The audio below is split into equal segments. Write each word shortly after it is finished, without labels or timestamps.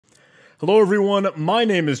Hello everyone, my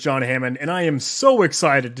name is John Hammond, and I am so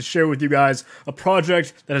excited to share with you guys a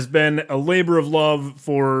project that has been a labor of love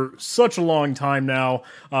for such a long time now.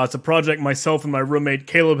 It's a project myself and my roommate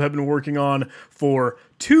Caleb have been working on for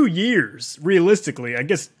 2 years, realistically. I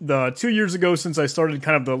guess 2 years ago since I started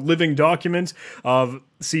kind of the living document of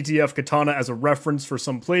CTF Katana as a reference for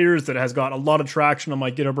some players that has got a lot of traction on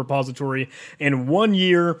my GitHub repository. And 1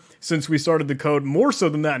 year since we started the code, more so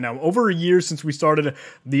than that now, over a year since we started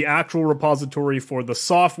the actual repository for the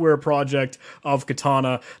software project of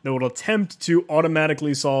Katana that will attempt to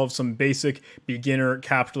automatically solve some basic beginner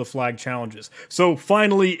capture the flag challenges. So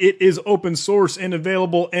finally, it is open source and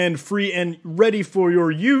available and free and ready for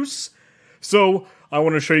your use. So I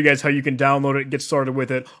want to show you guys how you can download it, get started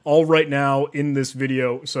with it, all right now in this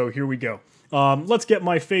video. So here we go. Let's get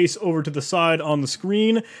my face over to the side on the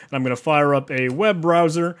screen, and I'm going to fire up a web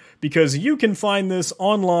browser because you can find this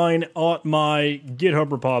online at my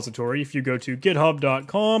GitHub repository. If you go to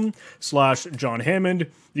github.com/John Hammond,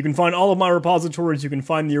 you can find all of my repositories. You can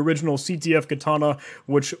find the original CTF Katana,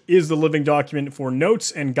 which is the living document for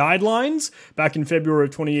notes and guidelines back in February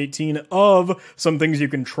of 2018 of some things you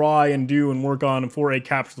can try and do and work on for a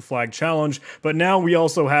capture the flag challenge. But now we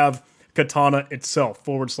also have Katana itself,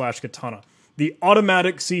 /Katana. The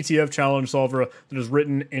automatic CTF challenge solver that is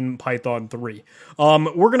written in Python 3.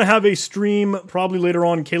 We're going to have a stream probably later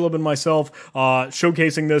on, Caleb and myself,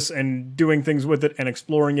 showcasing this and doing things with it and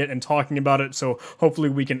exploring it and talking about it. So hopefully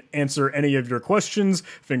we can answer any of your questions,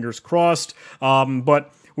 fingers crossed.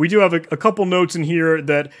 But we do have a couple notes in here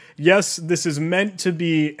that, yes, this is meant to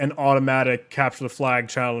be an automatic capture the flag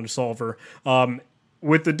challenge solver.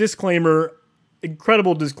 With the disclaimer,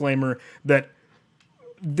 incredible disclaimer, that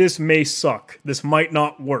this may suck. This might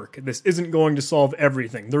not work. This isn't going to solve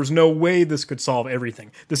everything. There's no way this could solve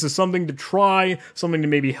everything. This is something to try, something to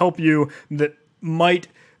maybe help you that might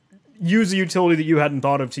use a utility that you hadn't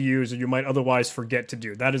thought of to use or you might otherwise forget to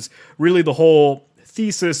do. That is really the whole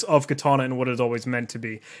thesis of Katana and what it's always meant to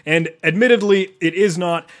be. And admittedly, it is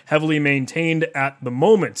not heavily maintained at the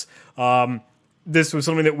moment. This was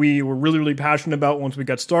something that we were really, really passionate about once we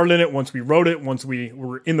got started in it, once we wrote it, once we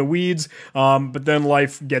were in the weeds, but then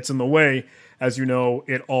life gets in the way, as you know,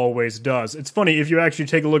 it always does. It's funny, if you actually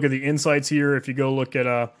take a look at the insights here, if you go look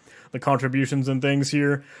at the contributions and things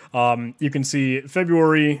here, you can see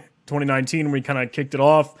February 2019, we kind of kicked it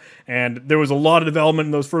off, and there was a lot of development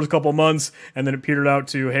in those first couple months, and then it petered out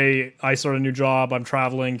to, hey, I start a new job, I'm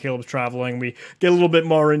traveling, Caleb's traveling, we get a little bit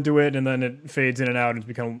more into it, and then it fades in and out, and it's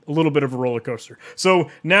become a little bit of a roller coaster. So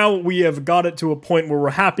now we have got it to a point where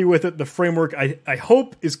we're happy with it. The framework, I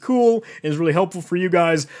hope, is cool, and is really helpful for you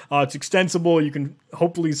guys. It's extensible, you can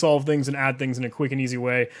hopefully solve things and add things in a quick and easy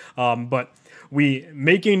way, but we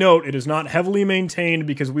make a note, it is not heavily maintained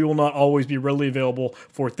because we will not always be readily available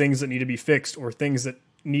for things that need to be fixed or things that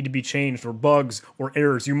need to be changed or bugs or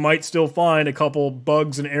errors. You might still find a couple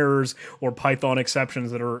bugs and errors or Python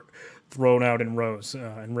exceptions that are thrown out in rows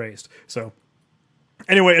and raised. So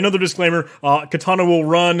anyway, another disclaimer, Katana will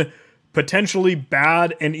run potentially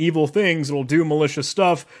bad and evil things. It'll do malicious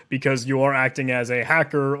stuff because you are acting as a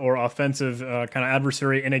hacker or offensive kind of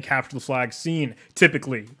adversary in a capture the flag scene,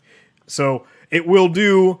 typically. So it will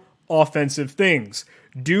do offensive things.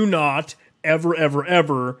 Do not ever, ever,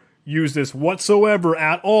 ever use this whatsoever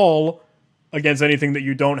at all against anything that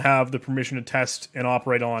you don't have the permission to test and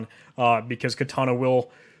operate on, because Katana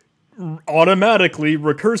will automatically,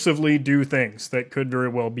 recursively do things that could very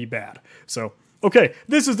well be bad. So, okay,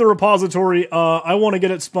 this is the repository. I want to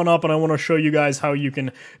get it spun up, and I want to show you guys how you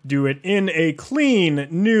can do it in a clean,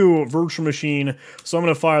 new virtual machine. So I'm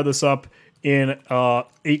going to fire this up in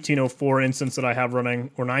 1804 instance that I have running,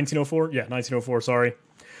 or 1904? Yeah, 1904, sorry.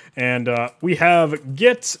 And we have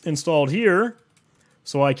Git installed here,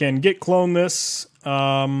 so I can git clone this.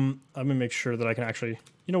 I'm going to make sure that I can actually,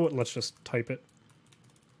 you know what, let's just type it.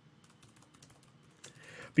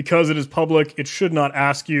 Because it is public, it should not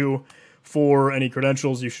ask you for any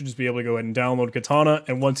credentials. You should just be able to go ahead and download Katana,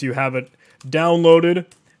 and once you have it downloaded,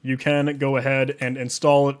 you can go ahead and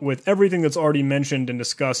install it with everything that's already mentioned and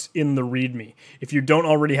discussed in the README. If you don't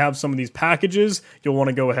already have some of these packages, you'll want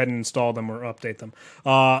to go ahead and install them or update them.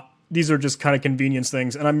 These are just kind of convenience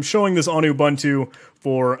things, and I'm showing this on Ubuntu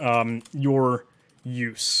for your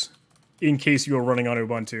use, in case you are running on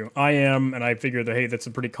Ubuntu. I am, and I figured that, hey, that's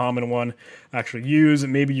a pretty common one to actually use,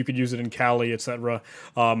 and maybe you could use it in Kali, etc.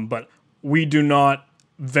 But we do not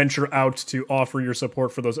venture out to offer your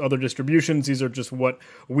support for those other distributions. These are just what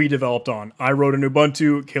we developed on. I wrote an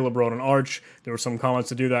Ubuntu, Caleb wrote an Arch. There were some comments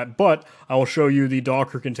to do that, but I will show you the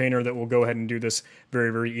Docker container that will go ahead and do this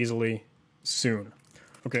very, very easily soon.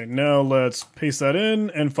 Okay, now let's paste that in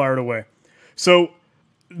and fire it away. So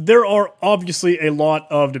there are obviously a lot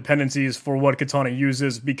of dependencies for what Katana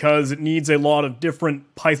uses because it needs a lot of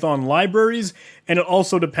different Python libraries, and it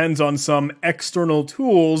also depends on some external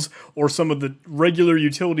tools or some of the regular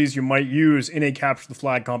utilities you might use in a capture the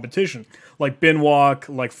flag competition, like binwalk,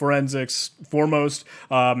 like forensics, foremost,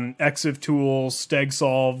 exif tools,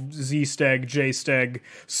 stegsolve, zsteg, jsteg,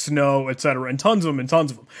 snow, etc., and tons of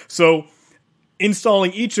them. So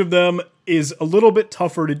installing each of them is a little bit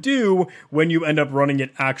tougher to do when you end up running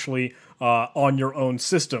it actually on your own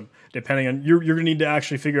system. Depending on, you're going to need to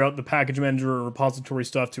actually figure out the package manager or repository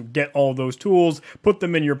stuff to get all those tools, put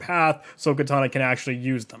them in your path so Katana can actually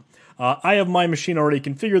use them. I have my machine already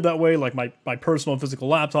configured that way, like my personal physical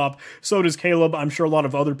laptop. So does Caleb. I'm sure a lot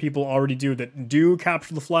of other people already do that do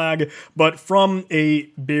capture the flag. But from a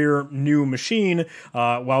bare new machine,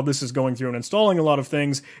 while this is going through and installing a lot of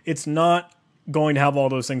things, it's not going to have all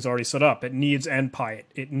those things already set up. It needs NPython.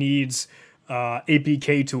 It needs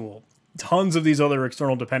APK tool. Tons of these other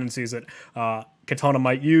external dependencies that Katana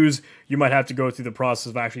might use. You might have to go through the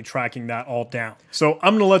process of actually tracking that all down. So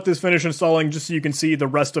I'm going to let this finish installing just so you can see the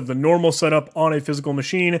rest of the normal setup on a physical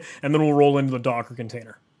machine, and then we'll roll into the Docker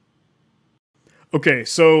container. Okay,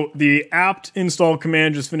 so the apt install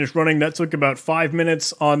command just finished running. That took about 5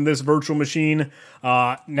 minutes on this virtual machine.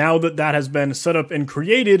 Now that that has been set up and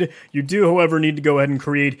created, you do, however, need to go ahead and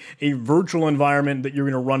create a virtual environment that you're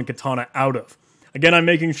going to run Katana out of. Again, I'm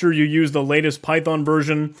making sure you use the latest Python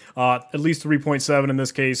version, at least 3.7 in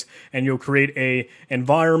this case, and you'll create a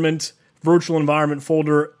virtual environment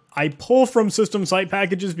folder. I pull from system site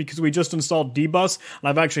packages because we just installed dbus, and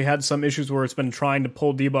I've actually had some issues where it's been trying to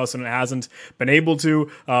pull dbus and it hasn't been able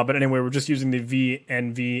to. But anyway, we're just using the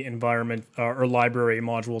VNV environment or library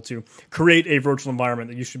module to create a virtual environment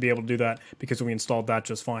that you should be able to do that because we installed that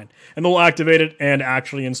just fine. And then we'll activate it and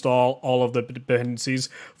actually install all of the dependencies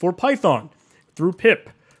for Python through pip.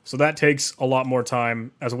 So that takes a lot more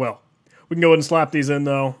time as well. We can go ahead and slap these in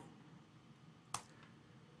though.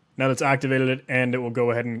 Now that's activated it, and it will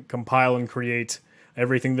go ahead and compile and create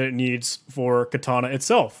everything that it needs for Katana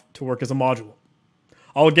itself to work as a module.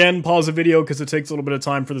 I'll again pause the video because it takes a little bit of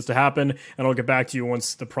time for this to happen, and I'll get back to you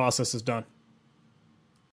once the process is done.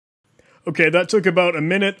 Okay, that took about a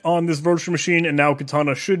minute on this virtual machine, and now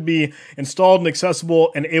Katana should be installed and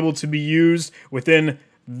accessible and able to be used within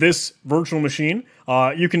this virtual machine.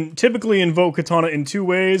 You can typically invoke Katana in two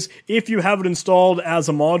ways. If you have it installed as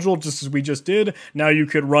a module, just as we just did, now you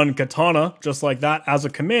could run Katana just like that as a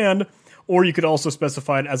command, or you could also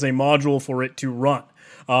specify it as a module for it to run.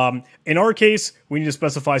 In our case, we need to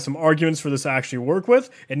specify some arguments for this to actually work with.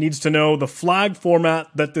 It needs to know the flag format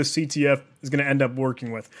that this CTF is going to end up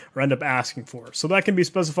working with or end up asking for. So that can be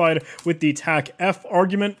specified with the TACF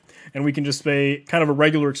argument, and we can just say kind of a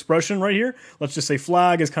regular expression right here. Let's just say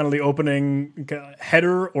flag is kind of the opening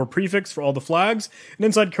header or prefix for all the flags. And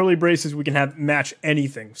inside curly braces, we can have match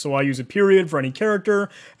anything. So I use a period for any character,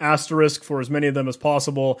 asterisk for as many of them as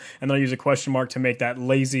possible, and then I use a question mark to make that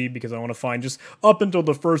lazy because I want to find just up until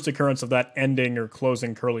the first occurrence of that ending or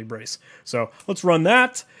closing curly brace. So let's run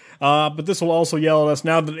that. But this will also yell at us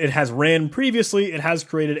now that it has ran previously. It has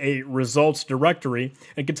created a results directory,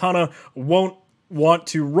 and Katana won't want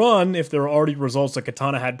to run if there are already results that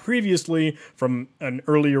Katana had previously from an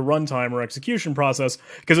earlier runtime or execution process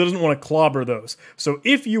because it doesn't want to clobber those. So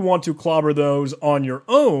if you want to clobber those on your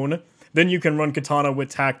own, then you can run Katana with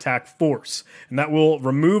tac force, and that will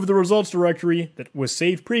remove the results directory that was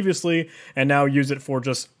saved previously and now use it for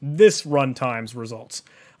just this runtime's results.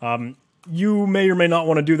 You may or may not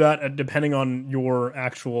want to do that depending on your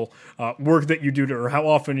actual work that you do or how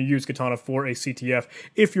often you use Katana for a CTF.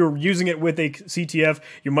 If you're using it with a CTF,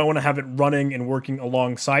 you might want to have it running and working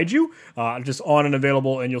alongside you, just on and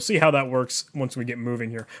available, and you'll see how that works once we get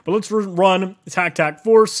moving here. But let's run tac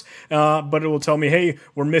force, but it will tell me, hey,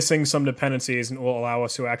 we're missing some dependencies, and it will allow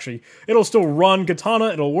us to actually, it'll still run Katana,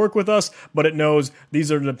 it'll work with us, but it knows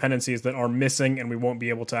these are the dependencies that are missing, and we won't be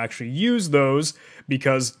able to actually use those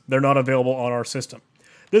because they're not available on our system.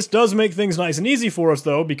 This does make things nice and easy for us,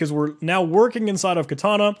 though, because we're now working inside of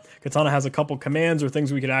Katana. Katana has a couple commands or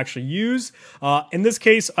things we could actually use. In this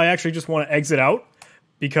case, I actually just want to exit out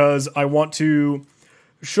because I want to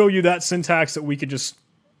show you that syntax that we could just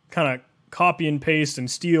kind of copy and paste and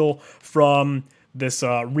steal from this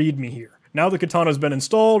README here. Now the Katana has been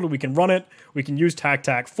installed, we can run it, we can use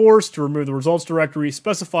tac force to remove the results directory,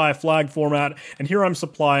 specify a flag format, and here I'm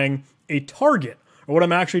supplying a target, or what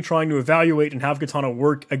I'm actually trying to evaluate and have Katana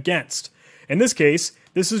work against. In this case,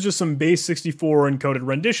 This is just some base 64 encoded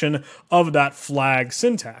rendition of that flag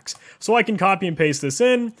syntax. So I can copy and paste this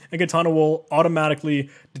in, and Katana will automatically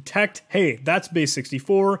detect, hey, that's base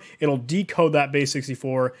 64. It'll decode that base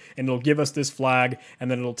 64, and it'll give us this flag,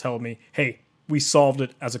 and then it'll tell me, hey, we solved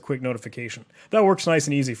it as a quick notification. That works nice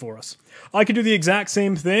and easy for us. I could do the exact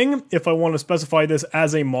same thing if I want to specify this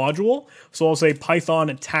as a module. So I'll say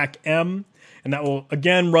Python TAC-M, and that will,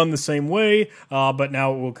 again, run the same way, but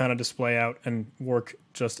now it will kind of display out and work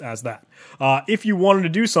just as that. If you wanted to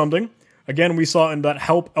do something, again, we saw in that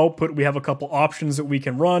help output, we have a couple options that we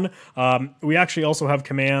can run. We actually also have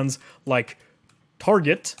commands like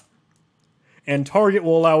target, and target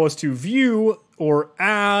will allow us to view or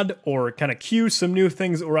add or kind of queue some new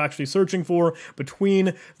things that we're actually searching for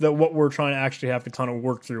between what we're trying to actually have Katana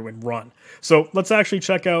work through and run. So let's actually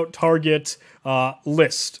check out target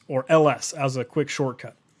list, or ls, as a quick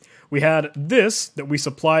shortcut. We had this that we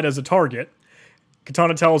supplied as a target.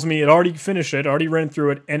 Katana tells me it already finished it, already ran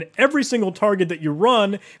through it, and every single target that you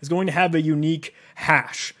run is going to have a unique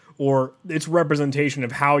hash, or its representation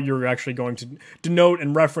of how you're actually going to denote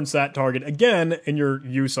and reference that target again in your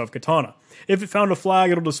use of Katana. If it found a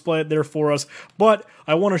flag, it'll display it there for us, but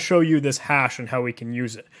I want to show you this hash and how we can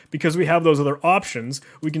use it. Because we have those other options,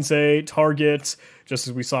 we can say target, just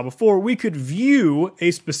as we saw before, we could view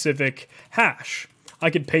a specific hash. I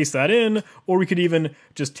could paste that in, or we could even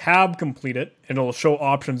just tab complete it, and it'll show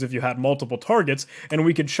options if you had multiple targets, and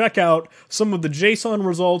we could check out some of the JSON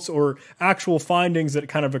results or actual findings that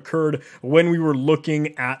kind of occurred when we were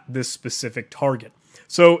looking at this specific target.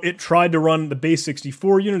 So it tried to run the base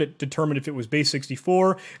 64 unit, it determined if it was base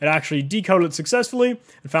 64, it actually decoded it successfully,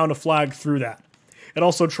 and found a flag through that. It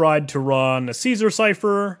also tried to run a Caesar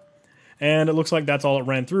cipher, and it looks like that's all it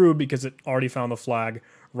ran through because it already found the flag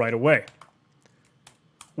right away.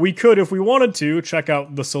 We could, if we wanted to, check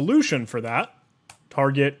out the solution for that.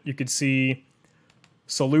 Target, you could see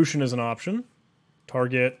solution is an option.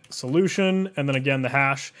 Target, solution, and then again the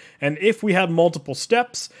hash. And if we had multiple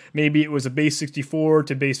steps, maybe it was a base 64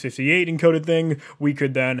 to base 58 encoded thing, we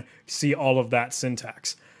could then see all of that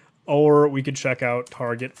syntax. Or we could check out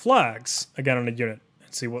target flags, again on a unit,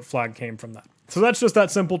 and see what flag came from that. So that's just that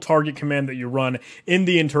simple target command that you run in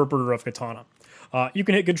the interpreter of Katana. You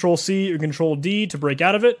can hit Control-C or Control-D to break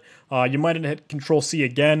out of it. You might hit Control-C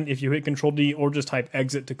again if you hit Control-D, or just type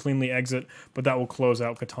exit to cleanly exit, but that will close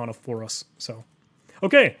out Katana for us. So,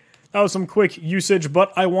 okay, that was some quick usage,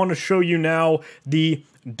 but I want to show you now the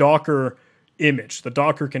Docker image, the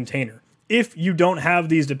Docker container. If you don't have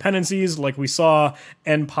these dependencies, like we saw,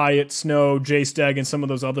 npyit, snow, jsteg, and some of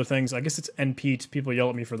those other things, I guess it's npyt, people yell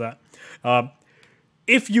at me for that.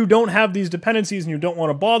 If you don't have these dependencies and you don't want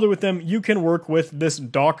to bother with them, you can work with this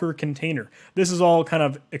Docker container. This is all kind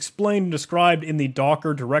of explained and described in the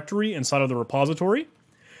Docker directory inside of the repository.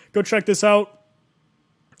 Go check this out.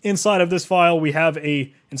 Inside of this file,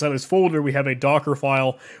 inside of this folder, we have a Docker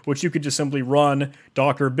file, which you could just simply run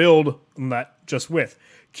docker build that just with.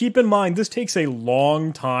 Keep in mind, this takes a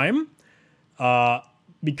long time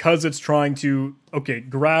because it's trying to,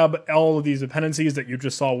 grab all of these dependencies that you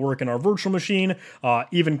just saw work in our virtual machine,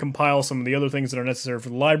 even compile some of the other things that are necessary for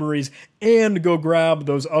the libraries, and go grab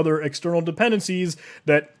those other external dependencies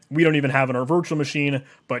that we don't even have in our virtual machine,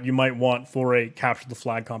 but you might want for a capture the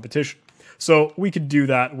flag competition. So we could do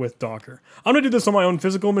that with Docker. I'm going to do this on my own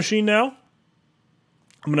physical machine now.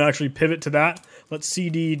 I'm going to actually pivot to that. Let's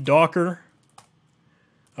cd docker.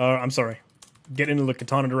 Get into the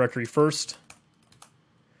Katana directory first.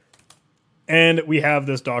 And we have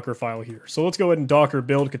this Docker file here. So let's go ahead and Docker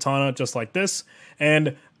build Katana just like this.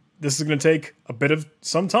 And this is going to take a bit of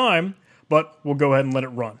some time, but we'll go ahead and let it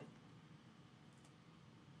run.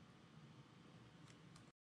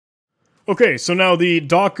 Okay, so now the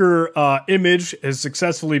Docker image has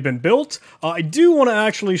successfully been built. I do want to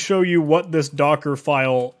actually show you what this Docker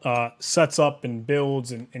file sets up and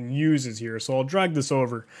builds and uses here. So I'll drag this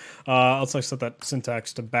over. Let's set that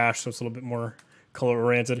syntax to bash so it's a little bit more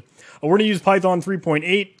color-oriented. We're going to use Python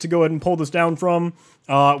 3.8 to go ahead and pull this down from.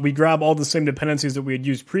 We grab all the same dependencies that we had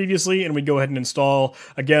used previously, and we go ahead and install,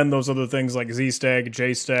 again, those other things like zsteg,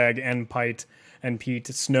 jsteg,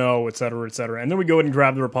 npyt, snow, etc., etc. And then we go ahead and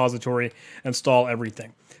grab the repository, install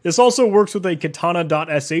everything. This also works with a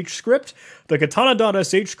katana.sh script. The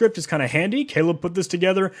katana.sh script is kind of handy. Caleb put this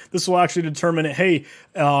together. This will actually determine, hey,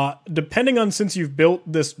 depending on since you've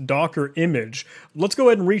built this Docker image, let's go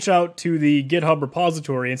ahead and reach out to the GitHub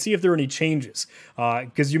repository and see if there are any changes.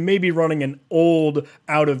 Because you may be running an old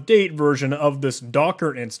out-of-date version of this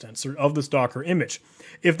Docker instance or of this Docker image.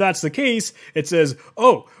 If that's the case, it says,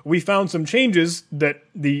 oh, we found some changes that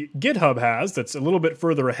the GitHub has that's a little bit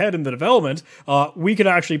further ahead in the development. We could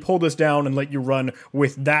actually pull this down and let you run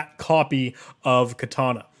with that copy of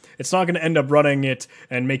Katana. It's not going to end up running it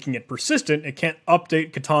and making it persistent. It can't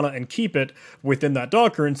update Katana and keep it within that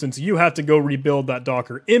Docker instance. You have to go rebuild that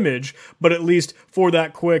Docker image, but at least for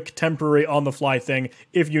that quick, temporary, on-the-fly thing,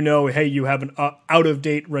 if you know, hey, you have an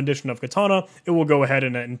out-of-date rendition of Katana, it will go ahead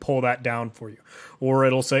and pull that down for you. Or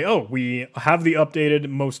it'll say, oh, we have the updated,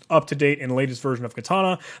 most up-to-date and latest version of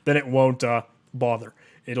Katana, then it won't bother.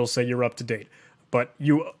 It'll say you're up to date. But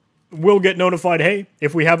you will get notified, hey,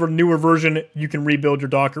 if we have a newer version, you can rebuild your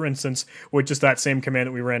Docker instance with just that same command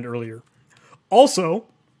that we ran earlier. Also,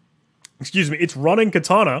 it's running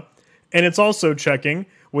Katana, and it's also checking,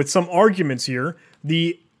 with some arguments here,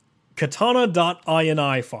 the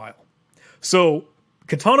katana.ini file. So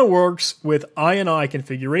Katana works with INI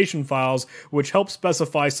configuration files, which help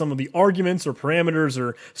specify some of the arguments or parameters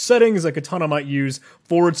or settings that Katana might use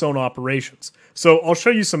for its own operations. So I'll show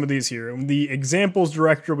you some of these here. In the examples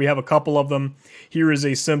directory, we have a couple of them. Here is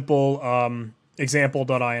a simple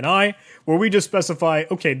example.ini, where we just specify,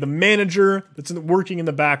 okay, the manager that's working in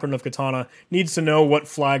the background of Katana needs to know what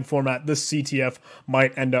flag format this CTF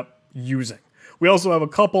might end up using. We also have a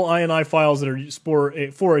couple INI files that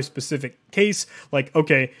are for a specific case, like,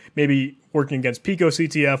 okay, maybe working against Pico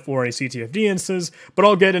CTF or any CTFD instances, but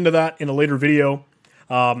I'll get into that in a later video.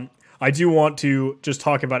 I do want to just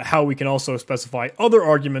talk about how we can also specify other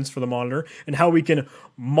arguments for the monitor and how we can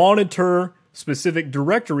monitor specific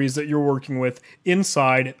directories that you're working with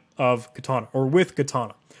inside of Katana or with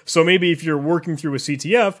Katana. So maybe if you're working through a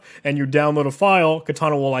CTF and you download a file,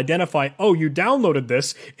 Katana will identify, oh, you downloaded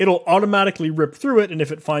this. It'll automatically rip through it, and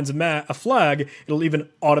if it finds a flag, it'll even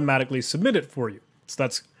automatically submit it for you. So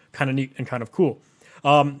that's kind of neat and kind of cool.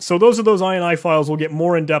 So those are those INI files. We'll get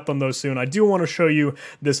more in depth on those soon. I do want to show you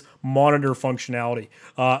this monitor functionality.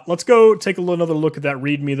 Let's go take another look at that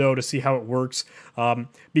README though to see how it works.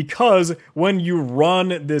 Because when you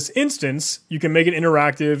run this instance, you can make it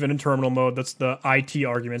interactive and in terminal mode. That's the IT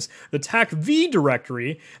arguments. The TAC-V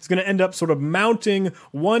directory is going to end up sort of mounting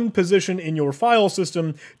one position in your file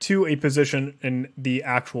system to a position in the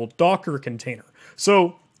actual Docker container.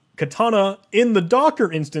 So Katana in the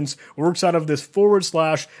Docker instance works out of this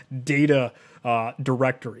 /data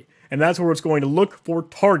directory. And that's where it's going to look for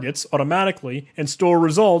targets automatically and store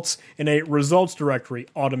results in a results directory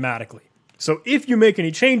automatically. So if you make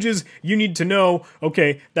any changes, you need to know,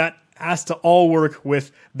 okay, that has to all work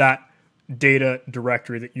with that data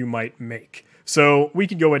directory that you might make. So we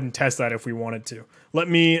could go ahead and test that if we wanted to. Let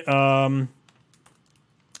me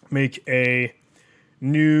make a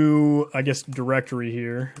new, directory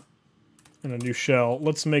here. And a new shell.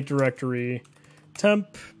 Let's make directory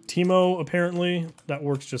temp, Timo, apparently. That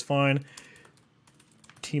works just fine.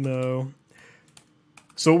 Timo.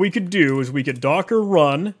 So what we could do is we could Docker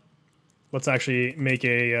run. Let's actually make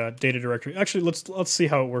a data directory. Actually, let's see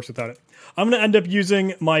how it works without it. I'm going to end up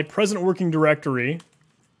using my present working directory,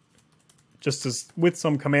 just as with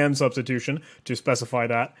some command substitution to specify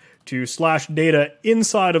that, to /data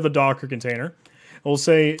inside of the Docker container. We'll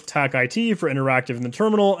say TAC-IT for interactive in the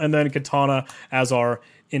terminal, and then Katana as our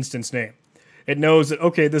instance name. It knows that,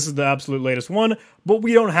 okay, this is the absolute latest one, but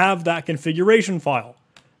we don't have that configuration file.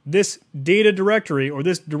 This data directory, or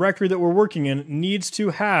this directory that we're working in, needs to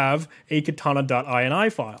have a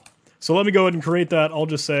katana.ini file. So let me go ahead and create that. I'll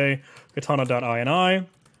just say katana.ini,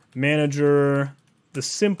 manager, the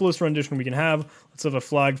simplest rendition we can have. Let's have a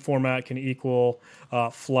flag format can equal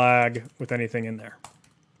flag with anything in there.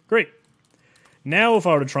 Great. Now, if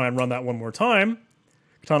I were to try and run that one more time,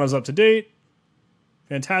 Katana's up to date.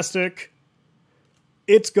 Fantastic.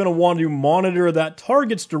 It's going to want to monitor that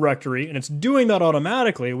targets directory, and it's doing that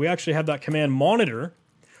automatically. We actually have that command monitor.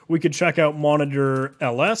 We could check out monitor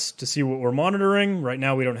ls to see what we're monitoring. Right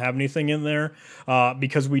now, we don't have anything in there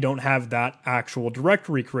because we don't have that actual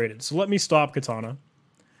directory created. So let me stop Katana,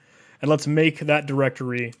 and let's make that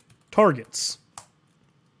directory targets.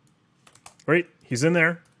 Great, he's in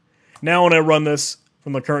there. Now when I run this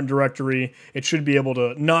from the current directory, it should be able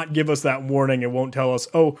to not give us that warning. It won't tell us,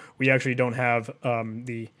 oh, we actually don't have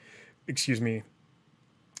the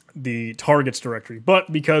targets directory.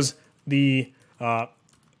 But because the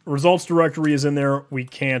results directory is in there, we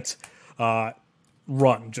can't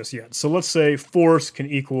run just yet. So let's say force can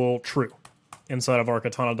equal true inside of our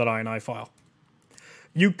katana.ini file.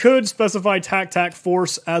 You could specify tac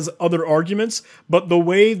force as other arguments, but the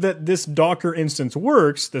way that this Docker instance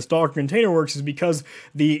works, this Docker container works, is because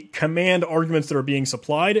the command arguments that are being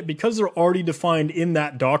supplied, because they're already defined in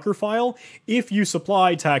that Docker file, if you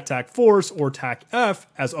supply tac force or tacf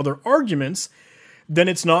as other arguments, then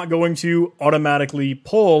it's not going to automatically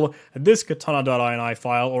pull this katana.ini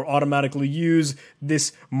file or automatically use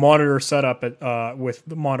this monitor setup with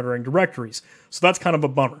the monitoring directories. So that's kind of a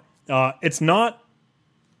bummer. It's not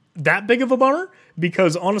that big of a bummer,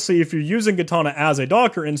 because honestly, if you're using Katana as a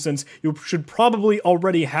Docker instance, you should probably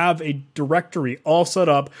already have a directory all set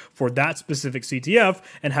up for that specific CTF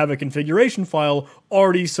and have a configuration file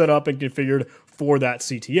already set up and configured for that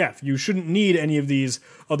CTF. You shouldn't need any of these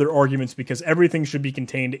other arguments because everything should be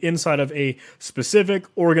contained inside of a specific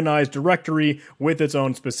organized directory with its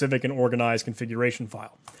own specific and organized configuration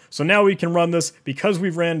file. So now we can run this because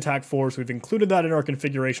we've ran tac force, we've included that in our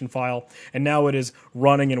configuration file, and now it is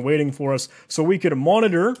running and waiting for us. So we could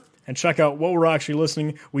monitor and check out what we're actually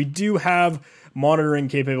listening. We do have monitoring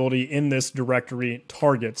capability in this directory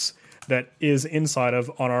targets that is inside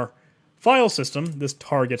of on our file system, this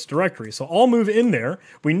targets directory. So I'll move in there.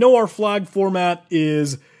 We know our flag format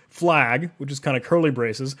is flag, which is kind of curly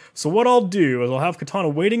braces. So what I'll do is I'll have Katana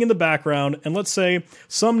waiting in the background, and let's say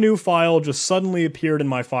some new file just suddenly appeared in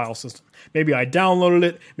my file system. Maybe I downloaded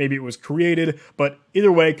it, maybe it was created, but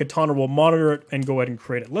either way, Katana will monitor it and go ahead and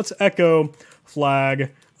create it. Let's echo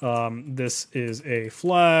flag. This is a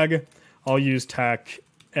flag. I'll use tac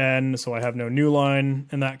n, so I have no new line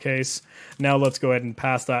in that case. Now let's go ahead and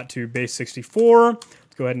pass that to base 64.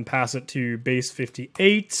 Let's go ahead and pass it to base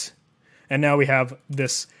 58. And now we have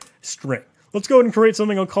this string. Let's go ahead and create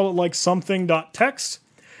something. I'll call it like something.text.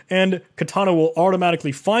 And Katana will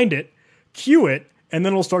automatically find it, queue it, and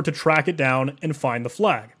then it'll start to track it down and find the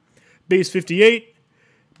flag. Base 58,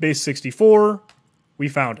 base 64, we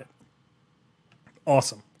found it.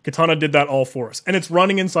 Awesome. Katana did that all for us. And it's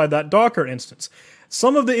running inside that Docker instance.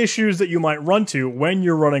 Some of the issues that you might run to when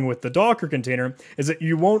you're running with the Docker container is that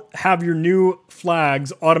you won't have your new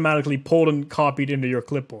flags automatically pulled and copied into your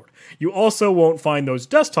clipboard. You also won't find those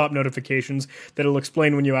desktop notifications that will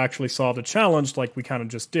explain when you actually solved a challenge like we kind of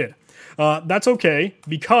just did. That's okay,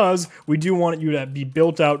 because we do want you to be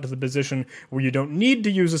built out to the position where you don't need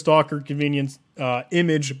to use this Docker convenience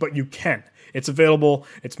image, but you can. It's available.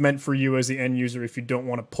 It's meant for you as the end user if you don't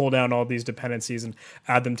want to pull down all these dependencies and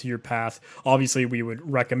add them to your path. Obviously, we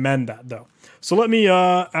would recommend that, though. So let me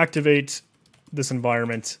activate this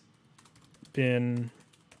environment. Bin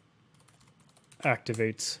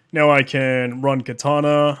activate. Now I can run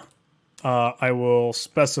Katana. I will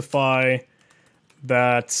specify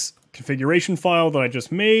that configuration file that I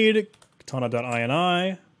just made,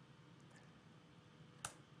 katana.ini.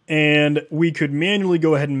 And we could manually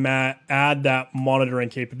go ahead and add that monitoring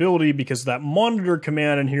capability, because that monitor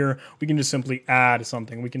command in here, we can just simply add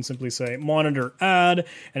something. We can simply say monitor add,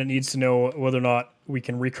 and it needs to know whether or not we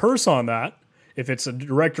can recurse on that. If it's a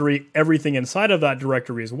directory, everything inside of that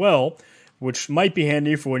directory as well, which might be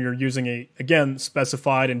handy for when you're using a, again,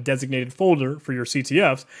 specified and designated folder for your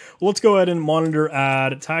CTFs. Well, let's go ahead and monitor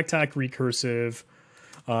add tac recursive,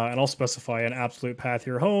 and I'll specify an absolute path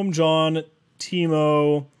here. Home, John,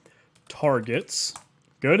 Timo, targets.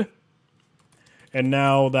 Good. And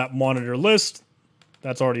now that monitor list,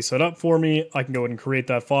 that's already set up for me. I can go ahead and create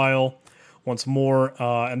that file once more.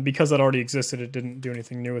 And because that already existed, it didn't do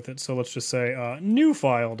anything new with it. So let's just say new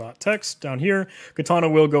file.txt down here. Katana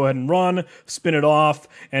will go ahead and run, spin it off,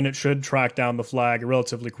 and it should track down the flag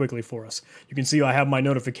relatively quickly for us. You can see I have my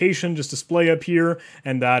notification just display up here,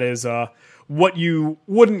 and that is what you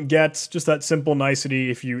wouldn't get, just that simple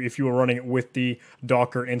nicety if you were running it with the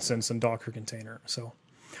Docker instance and Docker container. So,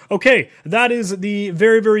 okay, that is the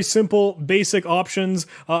very, very simple basic options.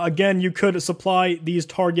 Again, you could supply these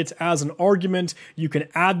targets as an argument. You can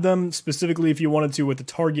add them specifically if you wanted to with the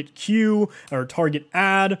target queue or target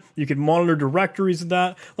add. You could monitor directories of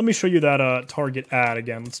that. Let me show you that target add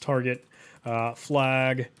again. Let's target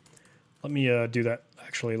flag. Let me do that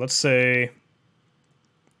actually. Let's say...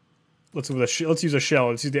 Let's use a shell.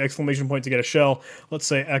 Let's use the exclamation point to get a shell. Let's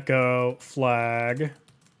say echo flag.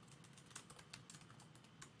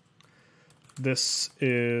 This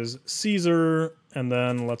is Caesar, and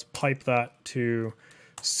then let's pipe that to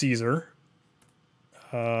Caesar.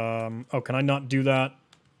 Oh, can I not do that?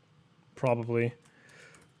 Probably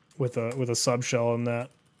with a subshell in that.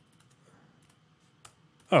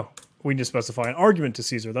 Oh, we need to specify an argument to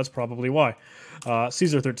Caesar. That's probably why.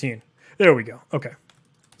 Caesar 13. There we go. Okay.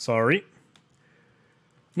 Sorry.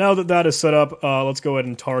 Now that that is set up, let's go ahead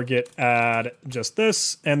and target add just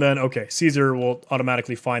this, and then, okay, Caesar will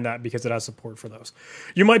automatically find that because it has support for those.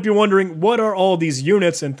 You might be wondering, what are all these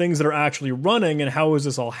units and things that are actually running, and how is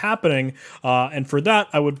this all happening? And for that,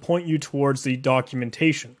 I would point you towards the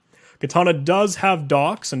documentation. Katana does have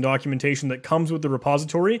docs and documentation that comes with the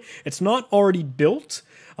repository. It's not already built.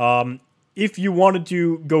 If you wanted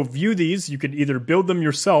to go view these, you could either build them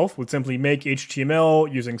yourself with simply make HTML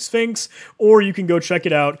using Sphinx, or you can go check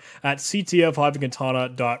it out at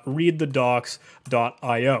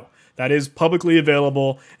ctf-katana.readthedocs.io. That is publicly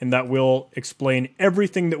available, and that will explain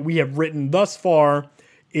everything that we have written thus far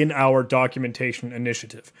in our documentation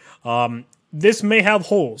initiative. This may have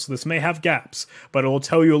holes, this may have gaps, but it will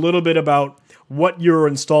tell you a little bit about what you're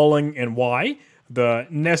installing and why, the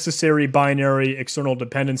necessary binary external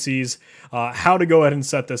dependencies, how to go ahead and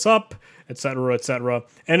set this up, etc., etc.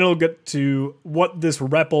 And it'll get to what this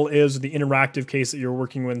REPL is, the interactive case that you're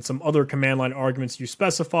working with, some other command line arguments you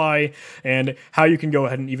specify, and how you can go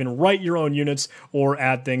ahead and even write your own units or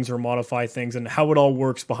add things or modify things, and how it all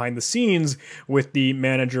works behind the scenes with the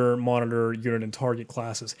manager, monitor, unit, and target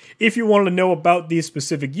classes. If you wanted to know about these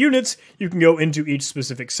specific units, you can go into each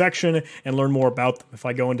specific section and learn more about them. If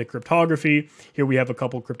I go into cryptography, here we have a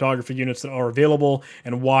couple cryptography units that are available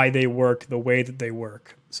and why they work the way that they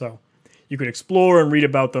work. So you could explore and read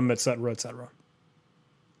about them, etc., etc.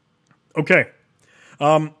 Okay.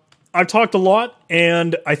 I've talked a lot,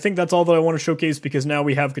 and I think that's all that I want to showcase because now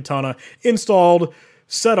we have Katana installed,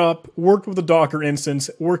 set up, worked with a Docker instance,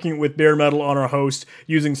 working with bare metal on our host,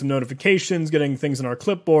 using some notifications, getting things in our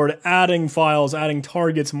clipboard, adding files, adding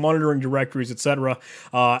targets, monitoring directories, etc.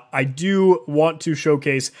 I do want to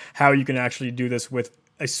showcase how you can actually do this with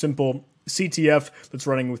a simple CTF that's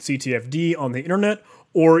running with CTFD on the internet,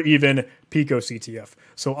 or even Pico CTF.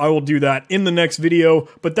 So I will do that in the next video,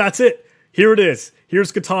 but that's it. Here it is.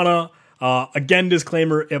 Here's Katana. Again,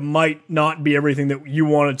 disclaimer, it might not be everything that you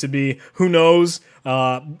want it to be. Who knows?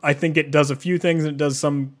 I think it does a few things, and it does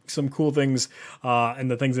some cool things,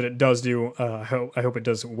 and the things that it does do, I hope it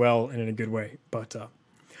does it well and in a good way. But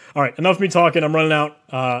all right, enough of me talking. I'm running out.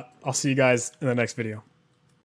 I'll see you guys in the next video.